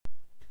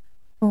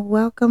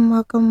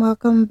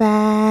Welcome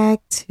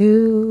back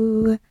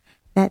to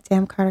that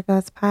Damn Carter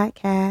Girls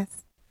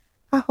podcast.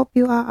 I hope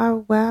you all are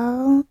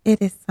well.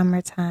 It is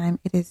summertime.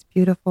 It is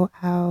beautiful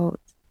out.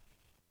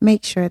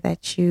 Make sure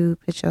that you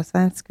put your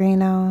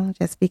sunscreen on.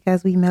 Just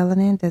because we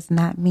melanin does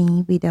not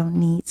mean we don't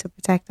need to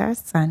protect our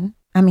sun.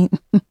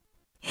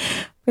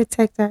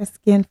 Protect our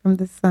skin from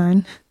the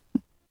sun.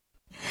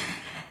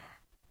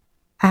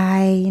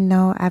 I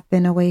know I've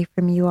been away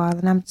from you all,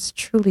 and I'm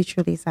truly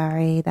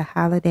sorry. The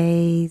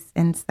holidays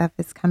and stuff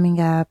is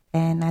coming up,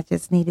 and I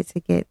just needed to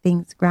get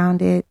things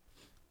grounded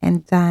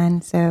and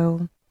done.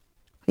 So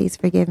please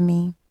forgive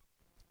me.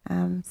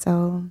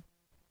 So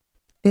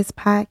this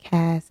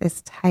podcast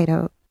is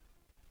titled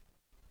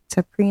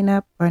 "To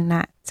Prenup or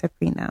Not to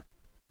Prenup."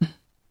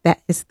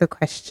 That is the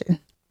question.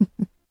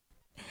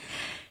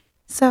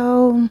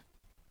 So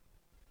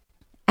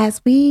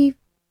as we've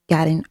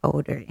gotten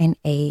older in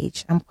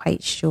age, I'm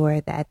quite sure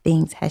that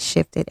things have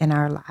shifted in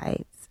our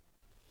lives.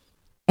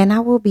 And I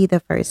will be the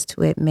first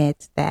to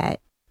admit that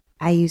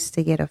I used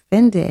to get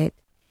offended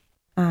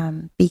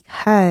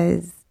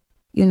because,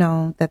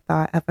 the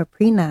thought of a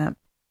prenup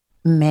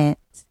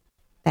meant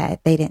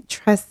that they didn't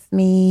trust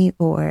me,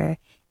 or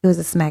it was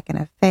a smack in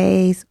the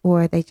face,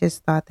 or they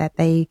just thought that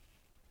they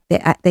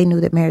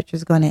knew that marriage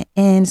was going to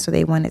end, so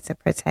they wanted to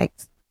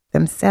protect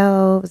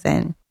themselves.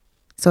 And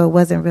so it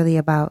wasn't really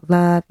about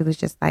love. It was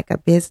just like a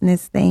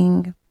business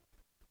thing.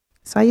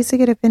 So I used to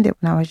get offended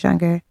when I was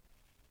younger.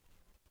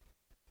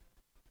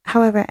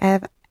 However,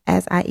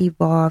 as I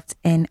evolved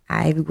and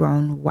I've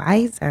grown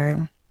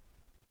wiser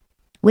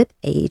with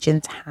age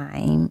and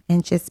time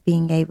and just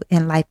being able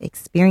in life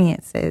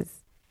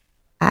experiences,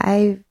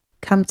 I've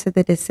come to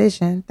the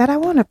decision that I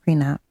want a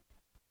prenup.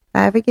 If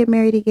I ever get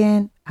married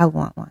again, I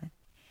want one.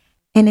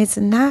 And it's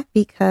not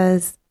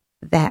because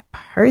that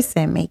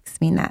person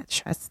makes me not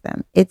trust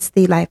them. It's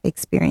the life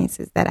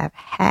experiences that I've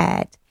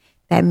had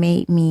that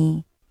made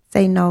me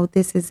say, no,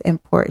 this is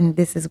important.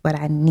 This is what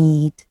I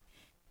need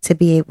to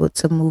be able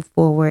to move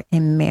forward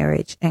in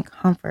marriage and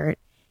comfort.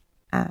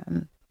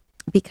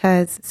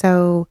 Because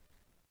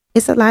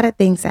it's a lot of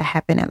things that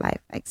happen in life.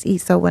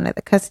 So when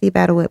the custody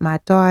battle with my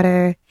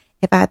daughter,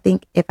 if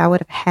I would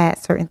have had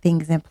certain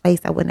things in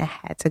place, I wouldn't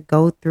have had to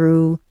go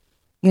through,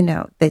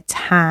 the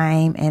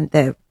time and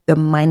the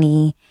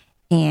money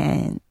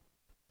and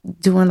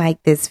doing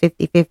like this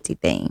 50-50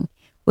 thing.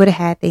 Would have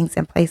had things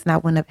in place and I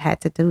wouldn't have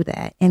had to do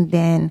that. And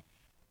then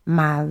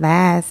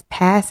my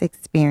past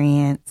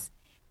experience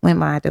when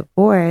my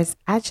divorce,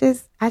 I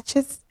just,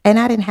 and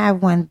I didn't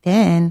have one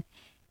then.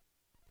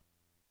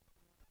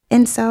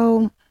 And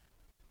so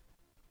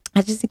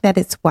I just think that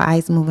it's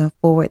wise moving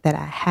forward that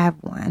I have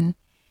one,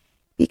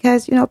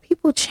 because,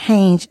 people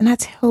change. And I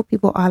tell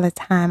people all the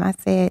time, I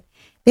said,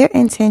 their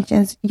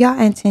intentions, your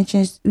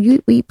intentions,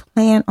 we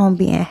plan on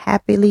being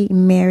happily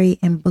married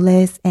and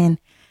blessed and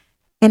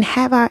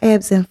have our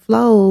ebbs and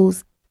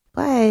flows.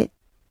 But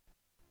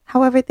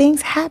however,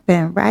 things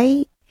happen,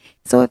 right?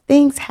 So if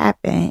things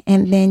happen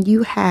and then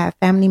you have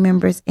family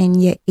members in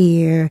your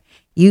ear,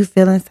 you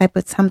feeling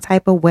some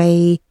type of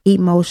way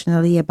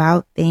emotionally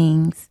about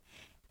things.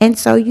 And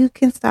so you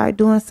can start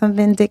doing some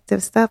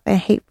vindictive stuff and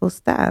hateful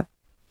stuff.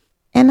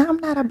 And I'm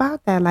not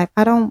about that life.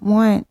 I don't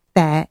want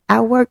that.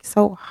 I work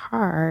so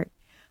hard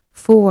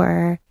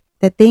for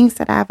the things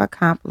that I've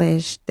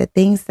accomplished, the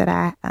things that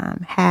I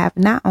have,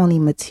 not only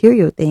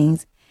material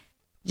things,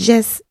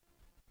 just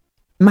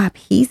my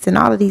peace and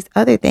all of these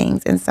other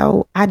things. And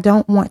so I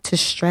don't want to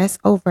stress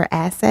over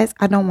assets.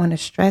 I don't want to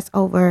stress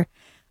over,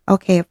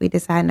 okay, if we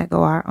decide to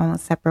go our own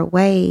separate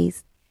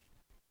ways,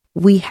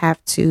 we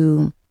have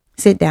to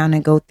sit down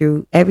and go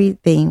through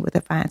everything with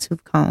a fine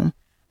tooth comb.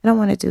 I don't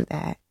want to do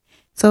that.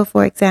 So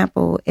for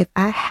example, if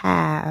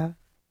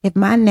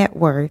my net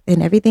worth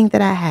and everything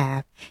that I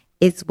have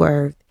is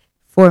worth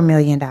 $4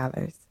 million.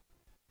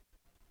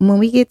 When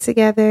we get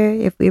together,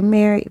 if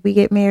we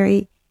get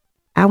married,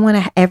 I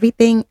want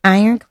everything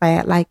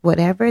ironclad, like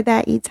whatever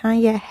that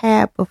Etanya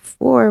had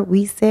before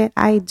we said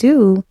I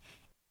do,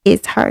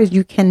 it's hers.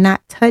 You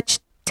cannot touch,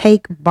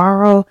 take,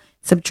 borrow,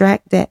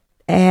 subtract, that,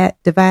 add,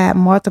 divide,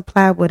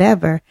 multiply,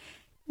 whatever.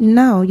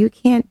 No, you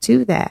can't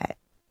do that.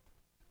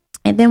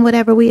 And then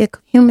whatever we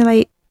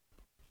accumulate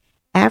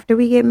after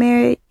we get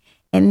married,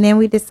 and then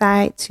we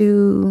decide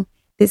this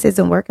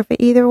isn't working for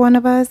either one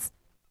of us.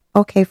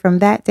 Okay, from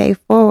that day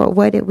forward,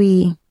 what do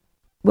we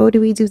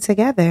do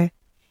together?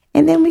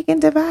 And then we can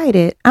divide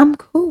it. I'm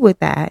cool with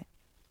that.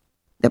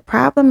 The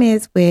problem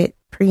is with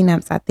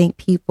prenups, I think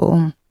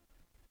people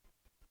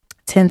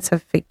tend to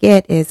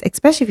forget is,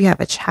 especially if you have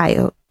a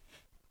child,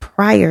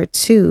 prior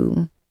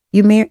to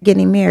you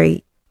getting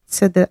married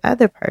to the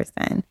other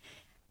person.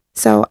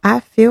 So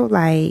I feel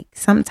like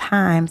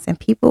sometimes, and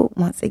people,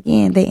 once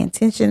again, their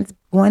intentions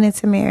going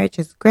into marriage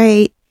is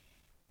great.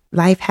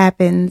 Life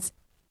happens.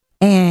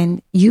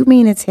 And you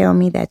mean to tell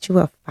me that you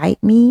will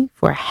fight me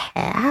for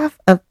half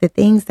of the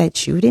things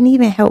that you didn't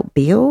even help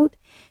build?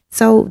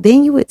 So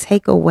then you would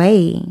take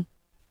away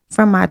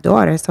from my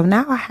daughter. So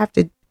now I have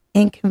to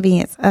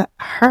inconvenience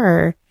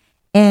her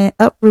and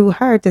uproot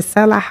her to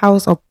sell a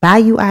house or buy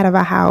you out of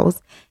a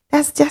house.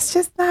 That's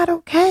just not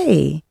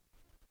okay.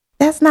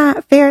 That's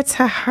not fair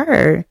to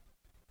her.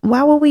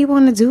 Why would we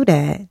want to do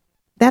that?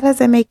 That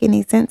doesn't make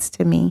any sense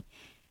to me.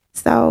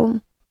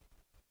 So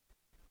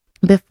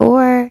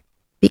before,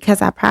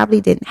 because I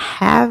probably didn't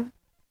have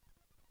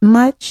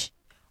much,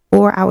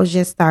 or I was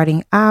just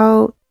starting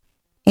out,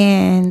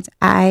 and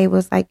I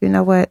was like, you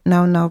know what?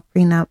 No,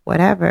 prenup,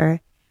 whatever.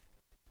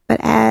 But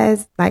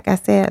as, like I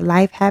said,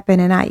 life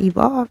happened and I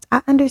evolved,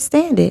 I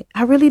understand it.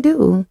 I really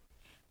do.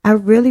 I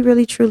really,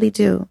 really, truly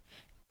do.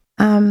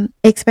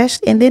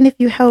 Especially, and then if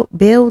you help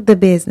build the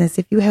business,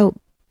 if you help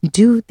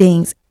do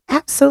things,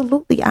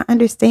 absolutely. I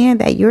understand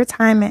that your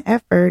time and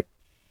effort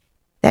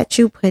that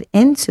you put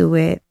into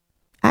it,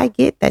 I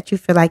get that you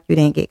feel like you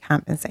didn't get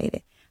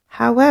compensated.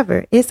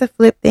 However, it's a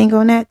flip thing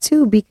on that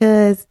too,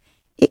 because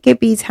it could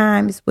be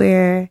times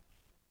where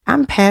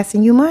I'm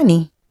passing you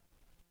money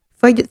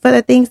for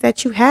the things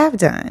that you have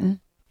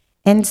done.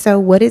 And so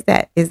what is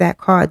that? Is that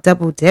called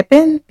double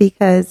dipping?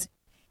 Because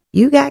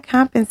you got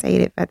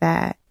compensated for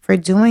that, for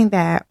doing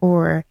that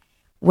or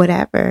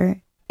whatever.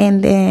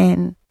 And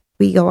then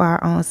we go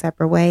our own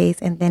separate ways.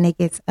 And then it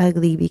gets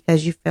ugly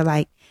because you feel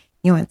like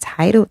you're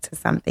entitled to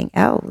something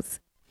else.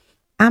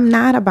 I'm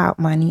not about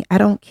money. I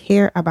don't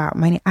care about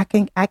money.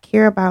 I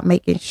care about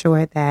making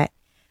sure that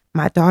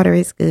my daughter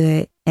is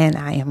good and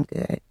I am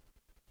good.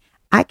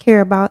 I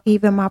care about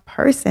even my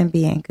person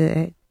being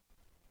good.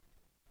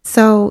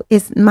 So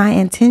it's my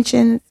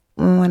intentions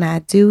when I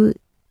do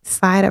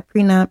slide a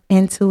prenup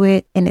into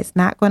it, and it's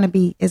not going to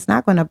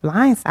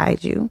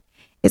blindside you.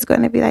 It's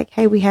going to be like,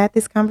 hey, we had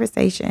this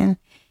conversation.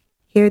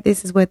 Here,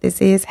 this is what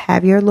this is.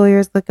 Have your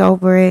lawyers look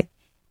over it.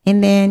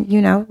 And then,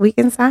 we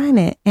can sign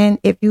it. And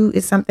if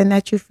it's something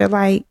that you feel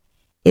like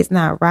it's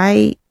not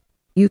right,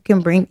 you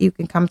can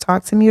come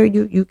talk to me, or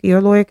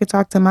your lawyer can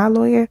talk to my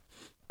lawyer.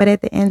 But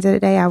at the end of the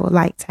day, I would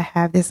like to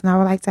have this, and I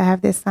would like to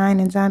have this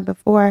signed and done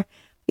before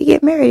we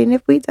get married. And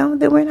if we don't,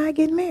 then we're not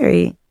getting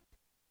married.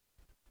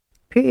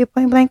 Period,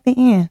 point blank, the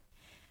end.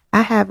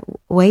 I have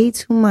way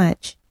too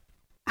much,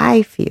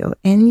 I feel.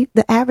 And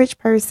the average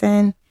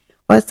person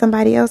or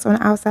somebody else on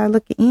the outside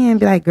looking in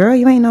be like, girl,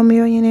 you ain't no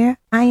millionaire.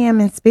 I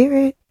am in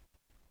spirit.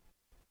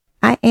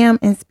 I am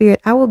in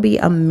spirit. I will be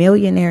a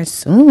millionaire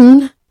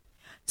soon.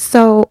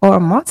 So, or a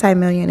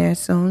multimillionaire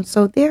soon.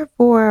 So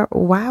therefore,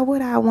 why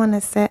would I want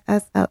to set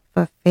us up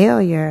for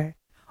failure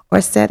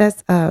or set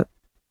us up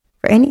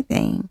for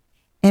anything?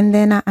 And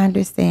then I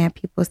understand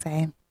people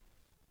say,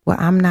 well,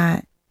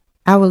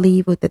 I will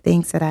leave with the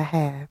things that I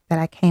have, that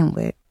I came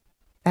with.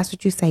 That's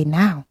what you say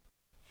now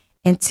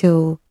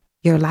until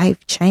your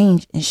life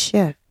change and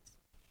shifts.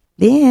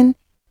 Then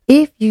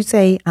if you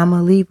say, I'm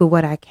going to leave with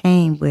what I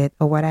came with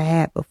or what I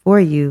had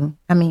before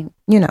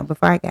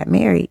before I got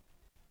married,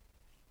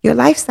 your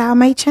lifestyle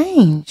may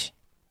change.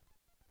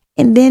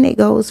 And then it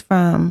goes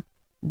from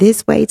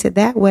this way to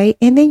that way.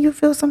 And then you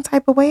feel some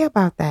type of way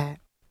about that.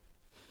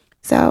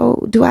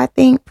 So do I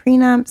think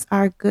prenups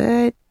are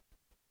good?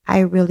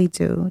 I really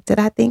do. Did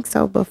I think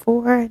so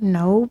before?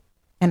 No.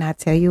 And I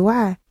tell you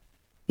why.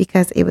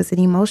 Because it was an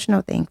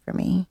emotional thing for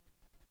me.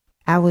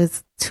 I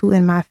was too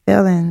in my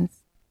feelings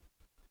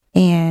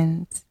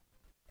and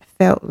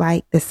felt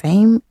like the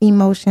same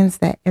emotions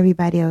that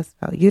everybody else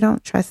felt. You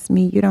don't trust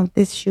me. You don't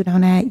this, you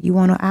don't that. You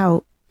want to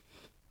out.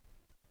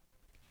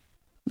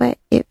 But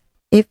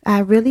if I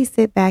really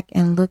sit back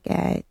and look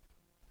at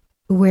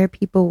where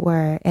people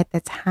were at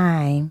the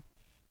time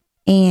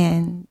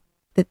and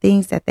the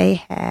things that they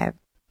have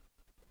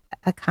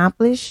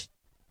accomplished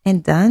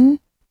and done,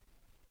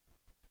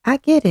 I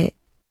get it.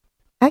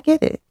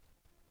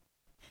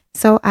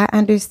 So I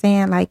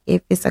understand, like,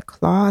 if it's a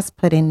clause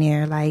put in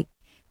there, like,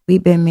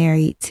 we've been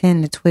married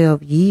 10 to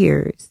 12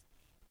 years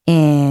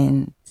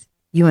and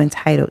you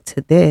entitled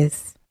to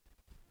this.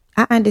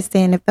 I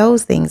understand if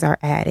those things are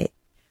added.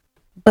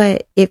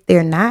 But if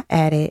they're not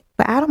added,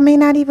 but I may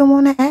not even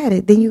want to add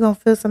it, then you're going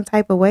to feel some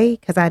type of way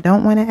because I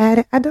don't want to add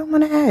it. I don't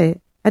want to add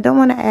it. I don't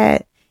want to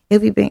add,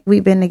 if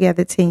we've been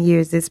together 10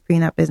 years, this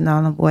prenup is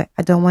null and void.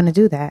 I don't want to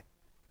do that.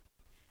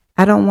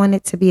 I don't want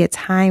it to be a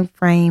time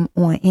frame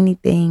on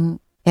anything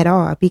at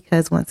all,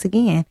 because once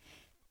again,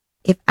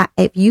 if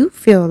you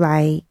feel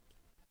like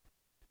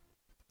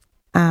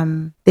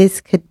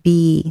this could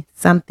be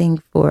something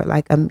for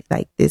like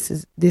this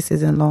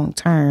isn't long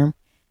term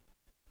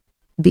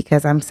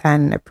because I'm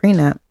signing a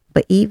prenup,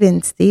 but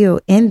even still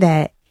in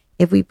that,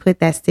 if we put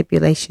that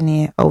stipulation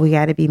in, oh, we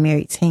got to be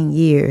married 10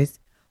 years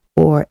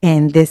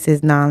and this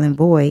is null and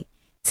void,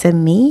 to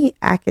me,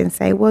 I can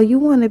say, well, you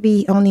want to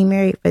be only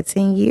married for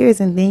 10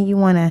 years and then you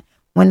want to,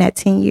 when that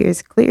 10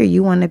 years clear,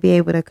 you want to be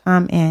able to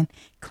come and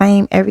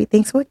claim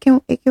everything. So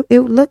if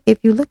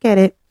you look at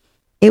it,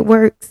 it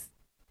works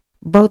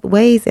both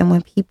ways. And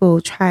when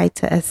people try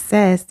to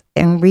assess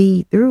and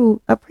read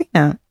through a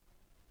prenup,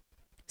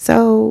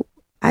 so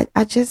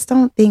I just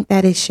don't think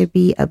that it should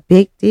be a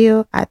big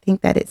deal. I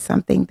think that it's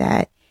something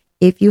that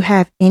if you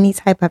have any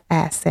type of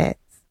assets,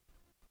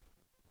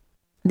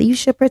 that you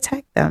should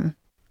protect them,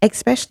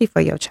 especially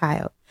for your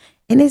child.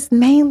 And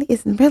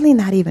it's really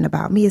not even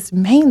about me. It's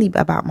mainly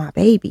about my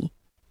baby,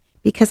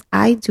 because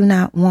I do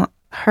not want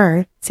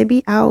her to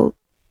be out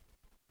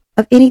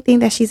of anything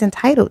that she's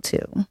entitled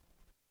to,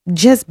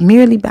 just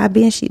merely by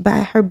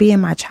her being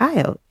my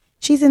child.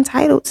 She's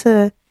entitled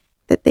to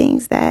the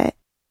things that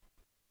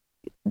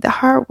the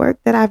hard work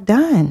that I've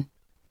done.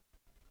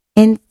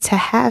 And to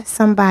have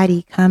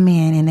somebody come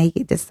in and they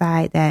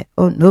decide that,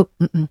 oh, nope,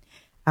 I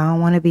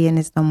don't want to be in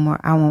this no more,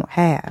 I won't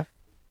have.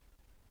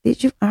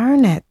 Did you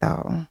earn that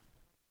though?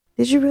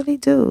 Did you really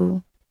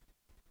do?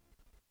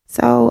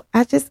 So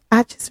I just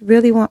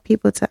really want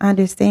people to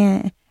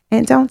understand,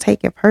 and don't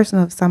take it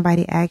personal if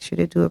somebody asks you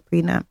to do a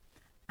prenup.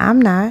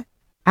 I'm not.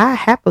 I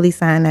happily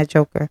sign that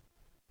joker.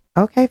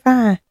 Okay,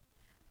 fine.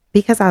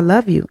 Because I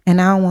love you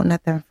and I don't want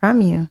nothing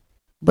from you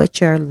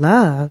but your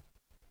love.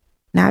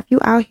 Now, if you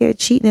out here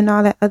cheating and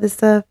all that other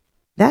stuff,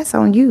 that's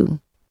on you.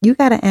 You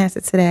got to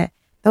answer to that.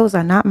 Those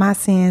are not my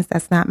sins.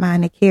 That's not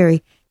mine to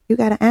carry. You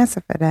got to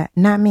answer for that,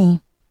 not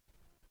me.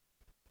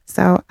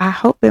 So I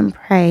hope and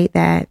pray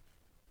that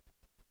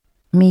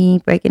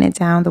me breaking it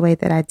down the way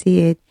that I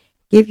did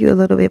give you a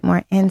little bit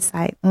more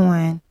insight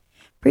on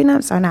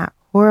prenups are not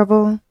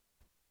horrible.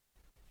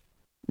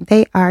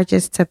 They are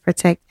just to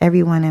protect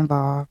everyone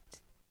involved.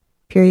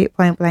 Period,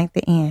 point blank,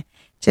 the end.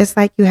 Just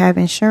like you have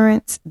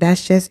insurance,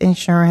 that's just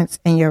insurance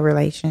in your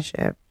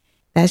relationship.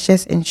 That's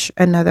just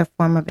another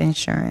form of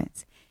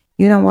insurance.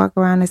 You don't walk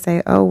around and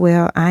say, oh,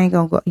 well, I ain't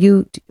going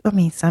to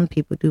go. Some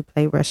people do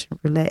play Russian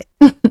roulette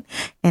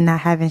and not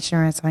have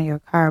insurance on your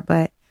car.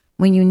 But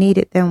when you need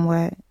it, then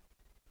what?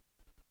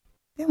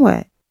 Then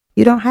what?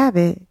 You don't have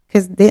it,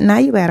 because now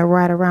you got to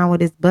ride around with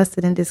this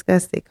busted and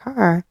disgusted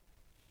car.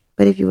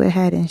 But if you would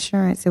have had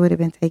insurance, it would have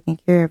been taken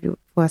care of you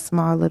for a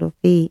small little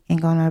fee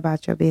and going on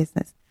about your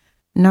business.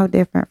 No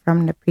different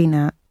from the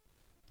prenup.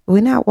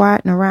 We're not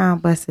riding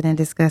around busted and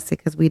disgusted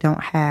because we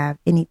don't have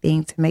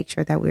anything to make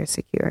sure that we're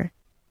secure.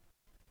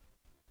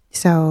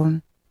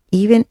 So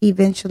even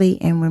eventually,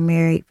 and we're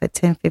married for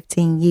 10,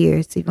 15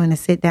 years, you want to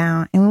sit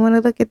down and we want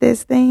to look at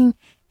this thing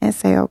and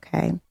say,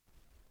 okay,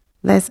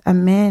 let's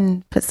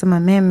put some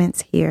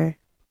amendments here.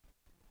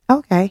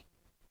 Okay,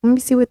 let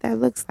me see what that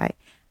looks like.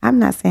 I'm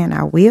not saying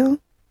I will,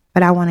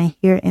 but I want to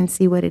hear and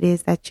see what it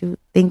is that you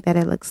think that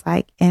it looks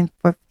like, and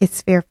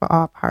it's fair for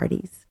all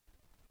parties.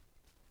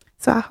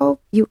 So I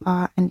hope you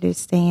all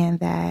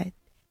understand that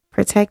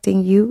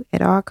protecting you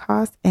at all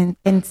costs and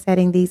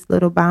setting these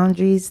little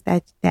boundaries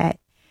that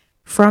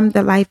from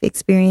the life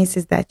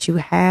experiences that you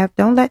have,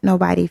 don't let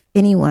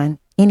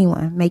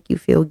anyone make you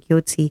feel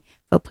guilty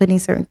for putting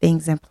certain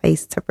things in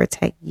place to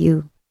protect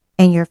you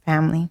and your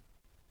family.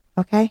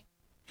 Okay?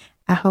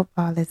 I hope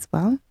all is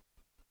well.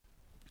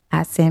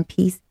 I send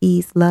peace,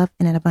 ease, love,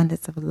 and an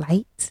abundance of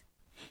light.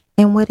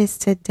 And what is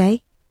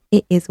today?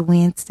 It is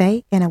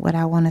Wednesday. And what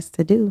I want us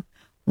to do,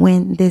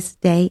 win this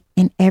day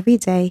and every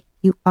day,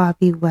 you all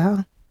be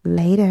well.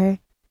 Later.